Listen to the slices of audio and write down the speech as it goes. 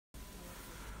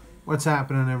What's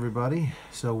happening, everybody?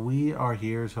 So we are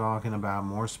here talking about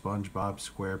more SpongeBob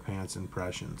SquarePants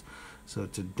impressions. So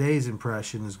today's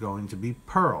impression is going to be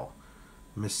Pearl,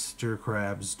 Mr.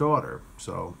 Krabs' daughter.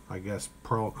 So I guess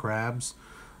Pearl Krabs.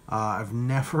 I've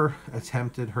never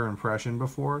attempted her impression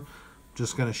before.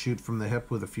 Just going to shoot from the hip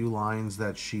with a few lines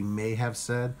that she may have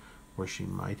said, or she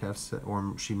might have said,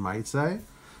 or she might say.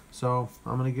 So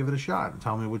I'm going to give it a shot.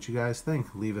 Tell me what you guys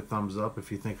think. Leave a thumbs up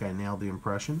if you think I nailed the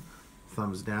impression.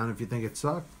 Thumbs down if you think it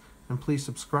sucked. And please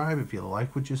subscribe if you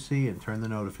like what you see and turn the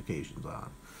notifications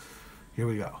on. Here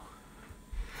we go.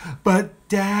 But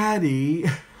Daddy,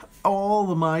 all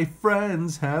of my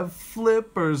friends have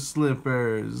flipper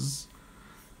slippers.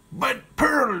 But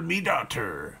Pearl, me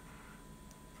daughter,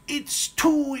 it's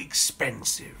too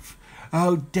expensive.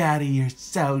 Oh, Daddy, you're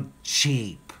so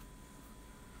cheap.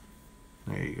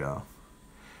 There you go.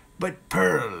 But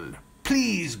Pearl,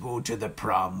 please go to the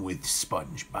prom with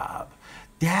SpongeBob.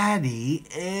 Daddy,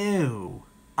 ew.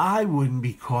 I wouldn't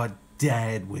be caught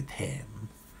dead with him.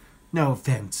 No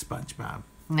offense, SpongeBob.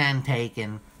 None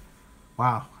taken.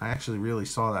 Wow, I actually really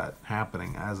saw that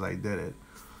happening as I did it.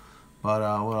 But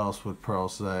what else would Pearl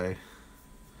say?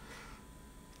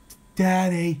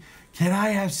 Daddy, can I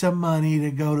have some money to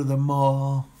go to the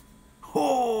mall?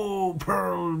 Oh,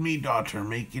 Pearl, me daughter,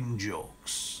 making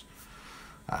jokes.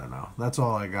 I don't know. That's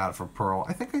all I got for Pearl.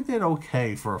 I think I did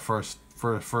okay for a first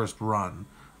run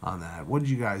on that. What did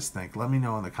you guys think? Let me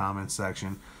know in the comments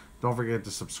section. Don't forget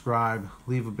to subscribe.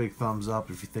 Leave a big thumbs up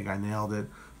if you think I nailed it.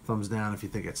 Thumbs down if you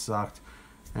think it sucked.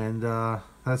 And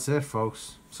that's it,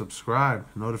 folks. Subscribe.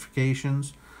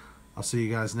 Notifications. I'll see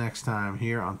you guys next time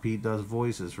here on Pete Does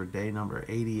Voices for day number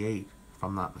 88, if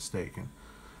I'm not mistaken.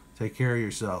 Take care of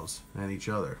yourselves and each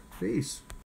other. Peace.